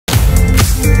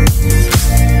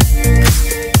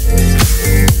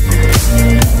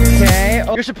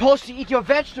You're supposed to eat your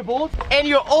vegetables, and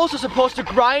you're also supposed to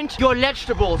grind your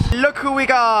vegetables. Look who we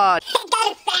got. I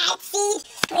got a fat seed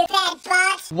with that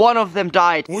butt. One of them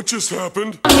died. What just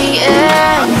happened?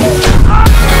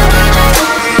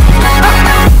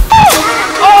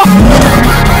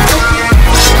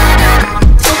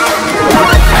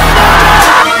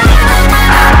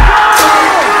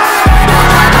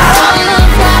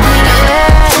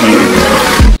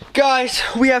 Guys,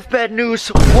 we have bad news.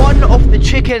 One of the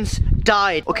chickens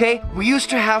died, okay? We used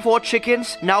to have 4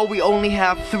 chickens. Now we only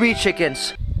have 3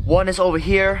 chickens. One is over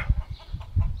here.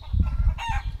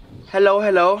 Hello,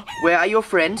 hello. Where are your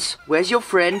friends? Where's your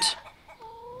friend?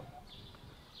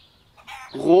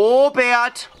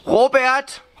 Robert!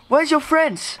 Robert! Where's your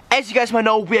friends? As you guys might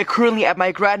know, we are currently at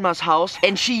my grandma's house,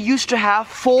 and she used to have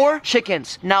 4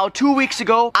 chickens. Now, 2 weeks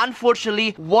ago,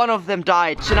 unfortunately, one of them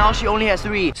died. So now she only has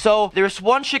 3. So there's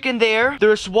 1 chicken there.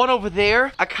 There's 1 over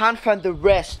there. I can't find the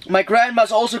rest. My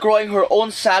grandma's also growing her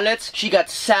own salads. She got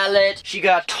salad. She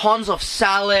got tons of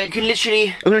salad. You can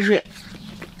literally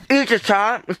eat the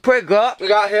time. It's pretty good. We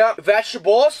got here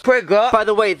vegetables. Pretty good. By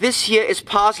the way, this here is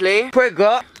parsley. Pretty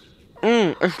good.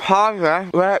 It's parsley.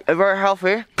 Very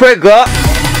healthy. Pretty good.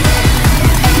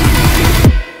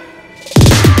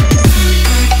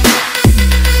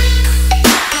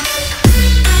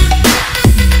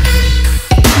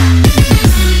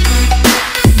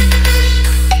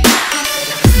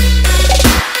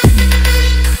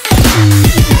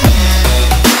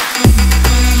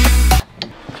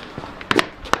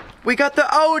 We got the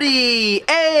Audi!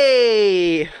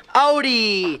 Hey!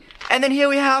 Audi! And then here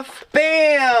we have,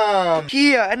 bam!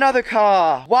 Here, another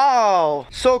car. Wow,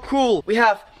 so cool. We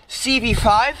have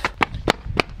CV5.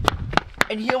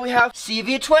 And here we have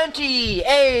CV20.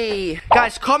 Hey!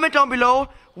 Guys, comment down below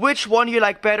which one you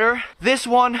like better. This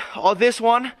one or this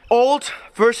one. Old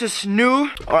versus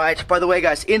new. Alright, by the way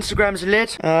guys, Instagram's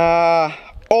lit.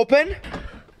 Open.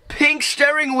 Pink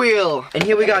steering wheel. And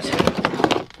here we got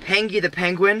Hangy the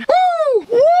penguin. Woo!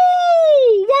 Woo!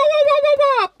 Wow, wow, wow, wow,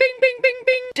 wow! Bing, bing, bing,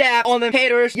 bing! Dab on the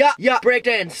haters. Yeah, yeah.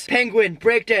 Breakdance. Penguin.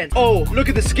 Breakdance. Oh, look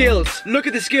at the skills. Look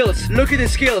at the skills. Look at the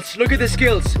skills. Look at the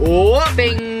skills. Oh,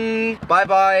 bing. Bye,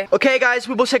 bye. Okay, guys,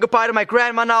 we will say goodbye to my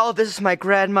grandma now. This is my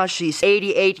grandma. She's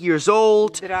 88 years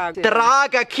old.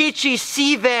 Draga kici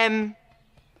sivem.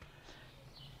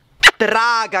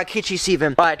 Draga kici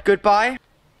sivem. Alright, goodbye.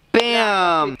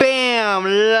 Bam. Bam.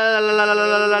 La, la, la, la,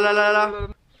 la, la, la, la.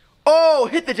 Oh,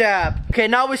 hit the dab. Okay,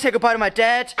 now we say goodbye to my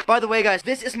dad. By the way, guys,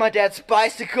 this is my dad's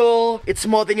bicycle. It's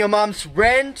more than your mom's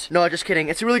rent. No, just kidding.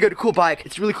 It's a really good, cool bike.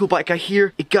 It's a really cool bike right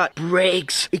here. It got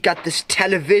brakes. It got this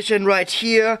television right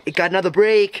here. It got another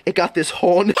brake. It got this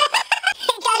horn. It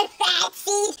got a fat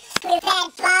seed with that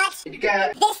butt. It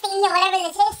got this thing, whatever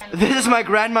this is. This is my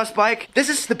grandma's bike. This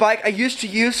is the bike I used to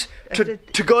use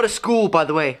to go to school, by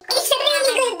the way. It's a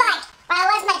really good bike. I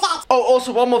was my dad. Oh,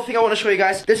 also one more thing I want to show you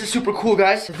guys. This is super cool,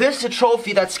 guys. This is a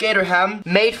trophy that Skater Ham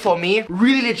made for me.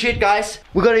 Really legit, guys.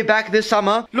 We're gonna be back this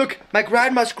summer. Look, my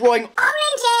grandma's growing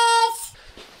Oranges.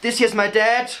 This hier ist mein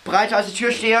Dad. Breiter als die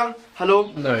Türsteher.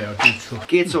 Hallo? Naja, geht so.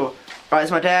 Geht so. Alright,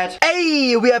 it's my dad.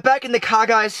 Hey, we are back in the car,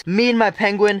 guys. Me and my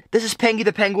penguin. This is Pengy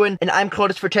the penguin, and I'm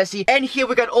Claudius Vertesi. And here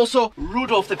we got also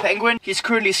Rudolph the penguin. He's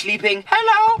currently sleeping.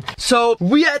 Hello. So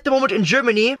we are at the moment in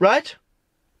Germany, right?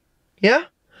 Yeah.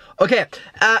 Okay,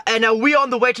 and we're on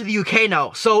the way to the UK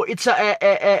now. So it's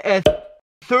a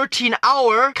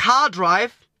 13-hour car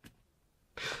drive.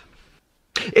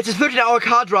 It's a 13-hour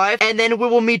car drive, and then we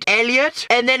will meet Elliot,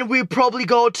 and then we probably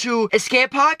go to a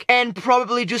skate park and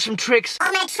probably do some tricks.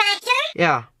 On my tractor?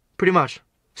 Yeah, pretty much.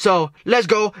 So let's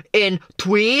go in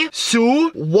 3,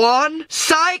 2, 1,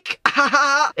 psych!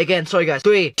 Again, sorry guys.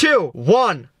 3, 2,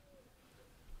 1.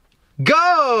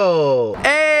 Go!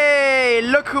 Hey,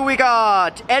 look who we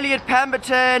got! Elliot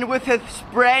Pemberton with his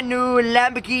brand new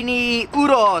Lamborghini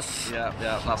Uros. Yeah,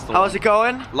 that's the How's it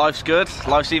going? Life's good.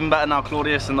 Life's even better now,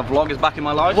 Claudius, and the vlog is back in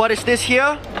my life. What is this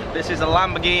here? This is a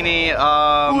Lamborghini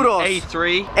Uros.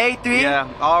 A3. A3? Yeah,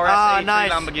 RS A3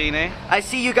 nice. Lamborghini. I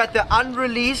see you got the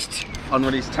unreleased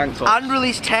tank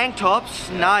tops. tank tops.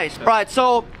 Nice. Right,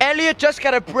 so Elliot just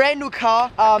got a brand new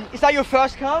car. Is that your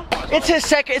first car? It's his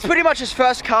second. It's pretty much his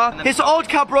first car. His old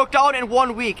car broke down in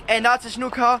 1 week, and that's his new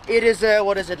car. It is a,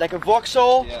 what is it, like a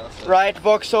Vauxhall? Yeah, that's it. Right,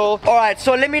 Vauxhall. Alright,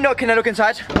 so let me know, can I look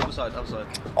inside? Outside.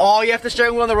 Oh, you have the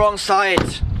steering wheel on the wrong side.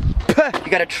 You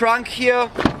got a trunk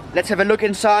here. Let's have a look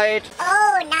inside.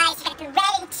 Oh, nice. You got the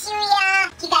red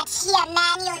interior. You got here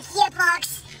manual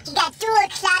gearbox. You got dual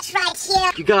clutch right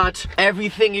here. You got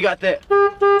everything. You got the...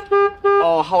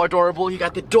 Oh, how adorable. You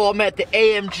got the doormat, the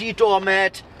AMG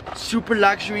doormat. super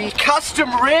luxury. Custom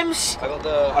rims. I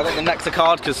got the Nectar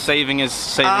card because saving is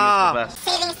the best.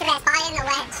 Saving's the best. Buy in the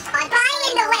West. Buy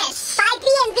in the West. Buy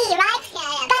B&B, right?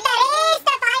 Yeah. But that is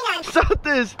the finance. So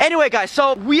this. Anyway, guys,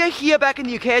 so we are here back in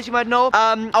the UK, as you might know.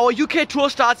 Our UK tour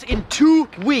starts in 2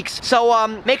 weeks. So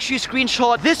make sure you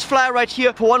screenshot this flyer right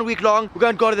here for 1 week long. We're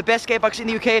gonna go to the best skate parks in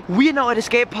the UK. We are now at a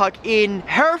skate park in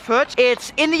Hereford.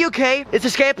 It's in the UK. It's a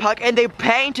skate park, and they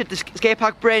painted the skate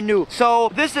park brand new. So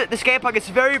this is the skate park. It's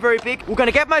very, very big. We're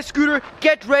gonna get my scooter,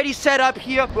 get ready, set up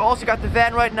here. We also got the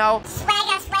van right now.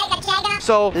 Swagger, swagger, jagger.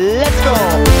 So let's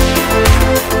go.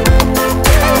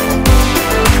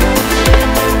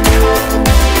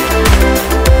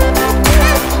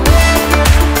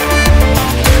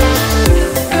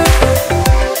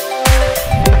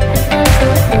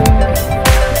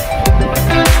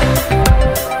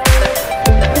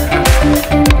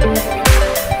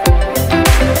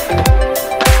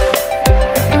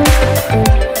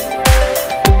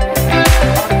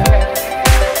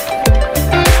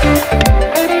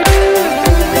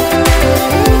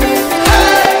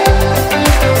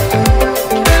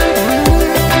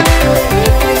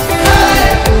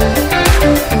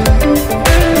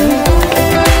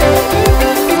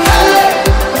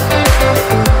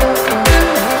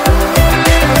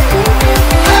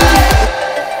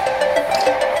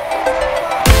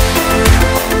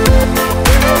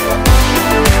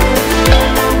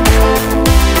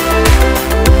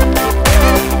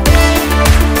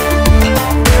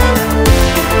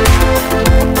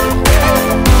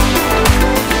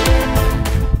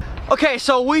 Okay,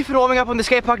 so we've been warming up on the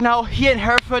skate park now here in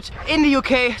Hereford in the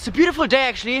UK. It's a beautiful day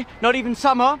actually, not even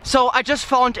summer. So I just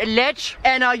found a ledge,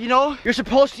 and you know, you're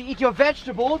supposed to eat your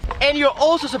vegetables, and you're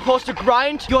also supposed to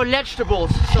grind your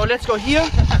vegetables. So let's go here,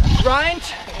 grind,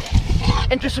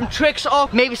 and do some tricks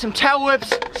off, maybe some tail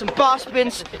whips, some bar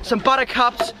spins, some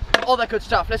buttercups, all that good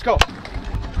stuff. Let's go.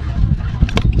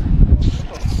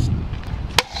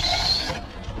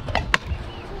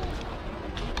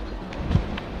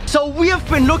 So we have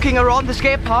been looking around the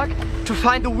skate park to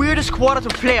find the weirdest quarter to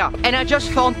flare, and I just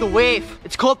found the wave.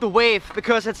 It's called the wave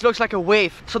because it looks like a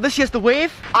wave. So this here's the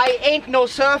wave. I ain't no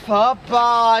surfer,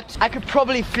 but I could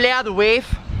probably flare the wave.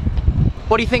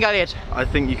 What do you think I did? I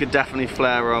think you could definitely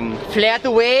flare Flare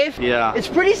the wave? Yeah. It's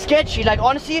pretty sketchy, like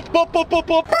honestly. Boop, boop, boop,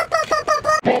 boop.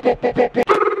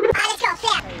 Let's go,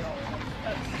 flare.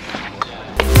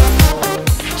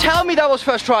 Tell me that was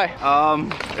first try.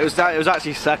 it was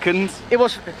actually second. It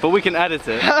was. But we can edit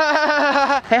it.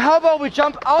 Hey, how about we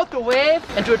jump out the wave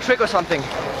and do a trick or something?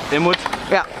 Inward?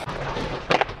 Yeah.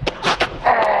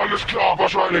 Alles klar,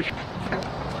 wahrscheinlich.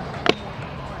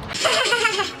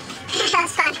 That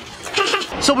was fun.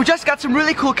 So we just got some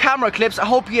really cool camera clips. I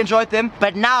hope you enjoyed them.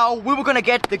 But now we were gonna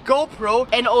get the GoPro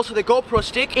and also the GoPro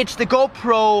stick. It's the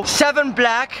GoPro 7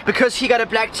 Black because he got a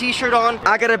black t-shirt on.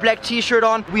 I got a black t-shirt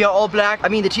on. We are all black. I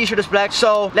mean, the t-shirt is black.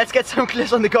 So let's get some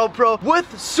clips on the GoPro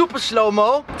with super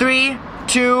slow-mo. 3,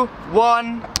 2,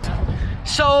 1.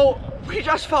 So we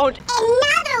just found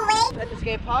Another wave. at the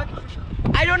skate park.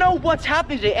 I don't know what's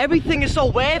happening today. Everything is so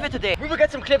wavy today. We will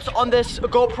get some clips on this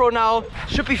GoPro now.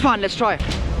 Should be fun. Let's try.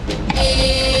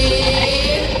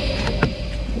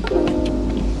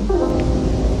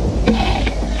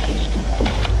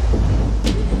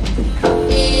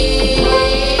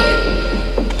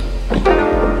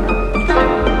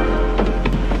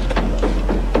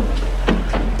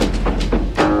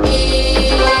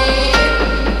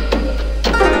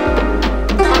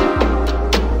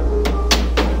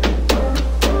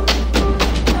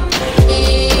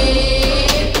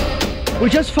 We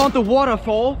just found the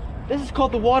waterfall. This is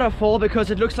called the waterfall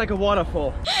because it looks like a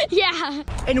waterfall. Yeah.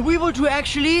 And we will do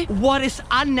actually what is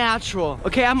unnatural.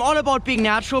 Okay, I'm all about being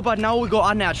natural, but now we go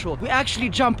unnatural. We actually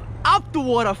jump up the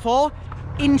waterfall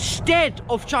instead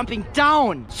of jumping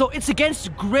down. So it's against the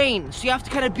grain. So you have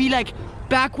to kind of be like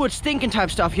backwards thinking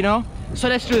type stuff, you know? So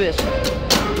let's do this.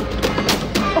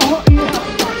 Oh,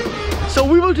 yeah. So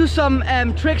we will do some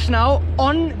tricks now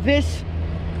on this.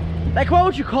 Like, what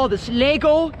would you call this? The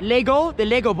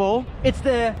Lego ball. It's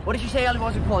the, what did you say, what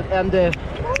was it called? The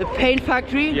paint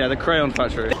factory? Yeah, the crayon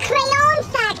factory. Crayon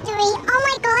factory. Oh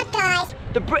my god, guys.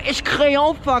 The British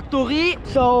Crayon Factory.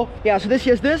 So, yeah, so this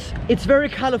here's this. It's very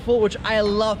colorful, which I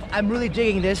love. I'm really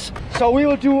digging this. So we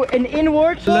will do an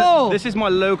inward. Oh! This is my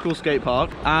local skate park,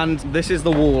 and this is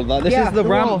the wall. Like, this Yeah, is the the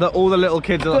ramp wall. that all the little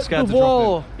kids are scared The to drop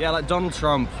wall. in. Yeah, like Donald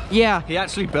Trump. Yeah. He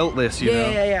actually built this, you know.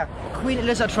 Yeah. Queen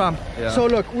Elizabeth Trump. Yeah. So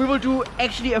look, we will do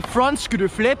actually a front scooter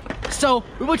flip. So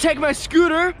we will take my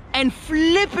scooter and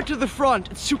flip it to the front.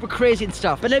 It's super crazy and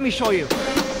stuff. But let me show you.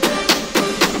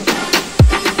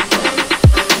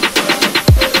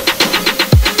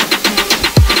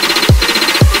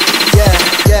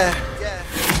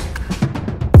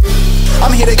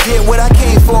 get what I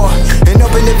came for. An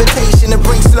open invitation to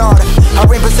bring slaughter. I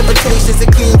rain precipitations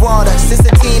in clean water. Since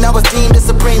a teen I was deemed a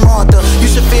supreme author. You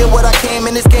should feel what I came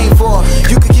in this game for.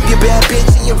 You could keep your bad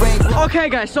bitch in your range. Okay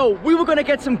guys, so we were gonna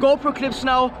get some GoPro clips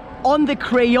now on the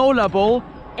Crayola bowl,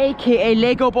 aka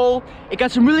Lego bowl. It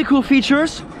got some really cool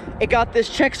features. It got this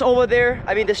checks over there,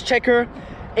 this checker.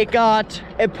 It got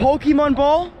a Pokemon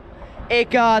ball.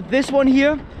 It got this one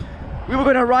here. We were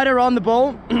gonna ride around the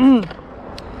bowl.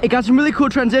 It got some really cool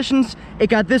transitions. It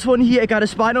got this one here. It got a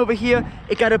spine over here.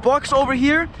 It got a box over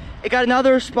here. It got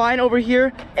another spine over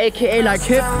here, aka like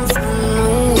hip.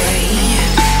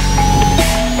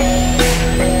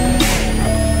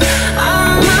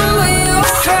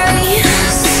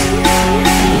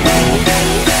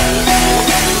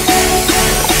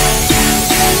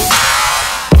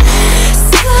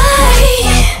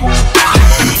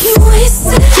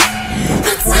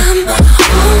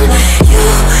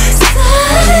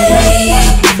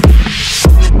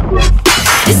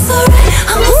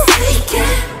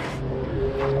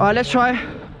 Alright, let's try.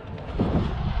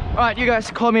 Alright, you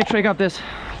guys, call me a trick up this.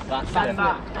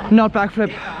 Backflip. Not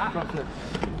backflip. Front flip.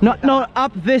 No,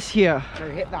 up this here. So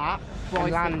hit that,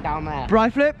 and land down there.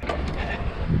 Right flip.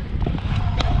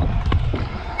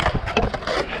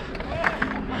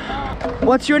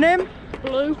 What's your name?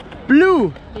 Blue.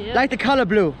 Blue. Yeah. Like the color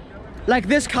blue. Like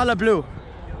this color blue.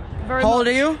 Very How old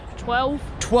much. are you? 12.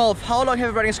 12. How long have you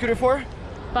been riding a scooter for?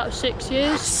 About 6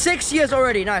 years. 6 years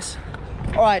already. Nice.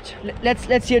 All right,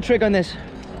 let's see a trick on this.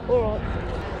 All right.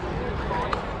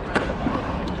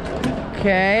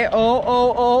 Okay.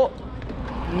 Oh.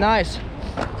 Nice.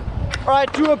 All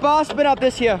right, do a bar spin up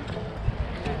this here.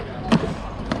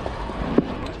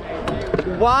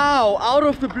 Wow, out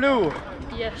of the blue.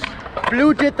 Yes.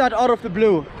 Blue did that out of the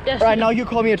blue. Yes. All right, now you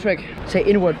call me a trick. Say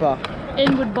inward bar.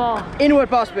 Inward bar. Inward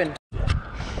bar spin.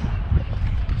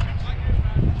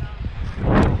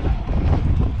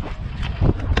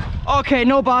 Okay,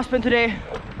 no bar spin today.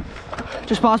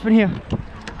 Just bar spin here.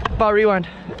 Bar rewind.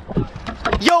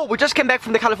 Yo, we just came back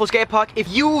from the colorful skate park. If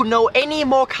you know any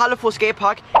more colorful skate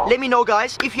park, let me know,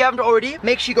 guys. If you haven't already,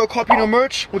 make sure you go copy our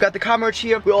merch. We got the car merch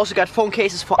here. We also got phone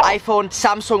cases for iPhone,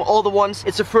 Samsung, all the ones.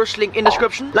 It's the first link in the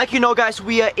description. Like you know, guys,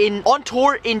 we are on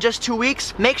tour in just 2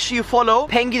 weeks. Make sure you follow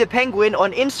Pengy the Penguin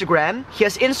on Instagram. He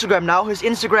has Instagram now. His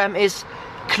Instagram is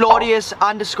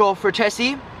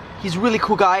claudius_vertesi. He's a really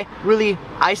cool guy, really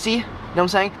icy. You know what I'm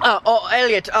saying? Oh,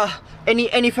 Elliot,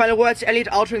 any final words, Elliot,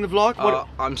 altering the vlog?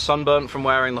 I'm sunburnt from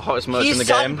wearing the hottest merch in the He's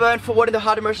game. sunburnt for wearing the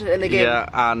hottest merch in the game. Yeah,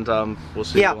 and we'll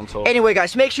see you on tour. Anyway,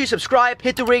 guys, make sure you subscribe,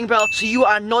 hit the ring bell so you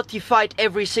are notified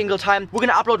every single time. We're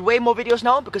gonna upload way more videos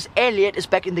now because Elliot is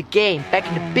back in the game, back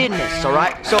in the business,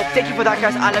 alright? So thank you for that,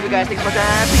 guys. I love you guys. Thanks for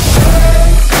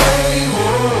that.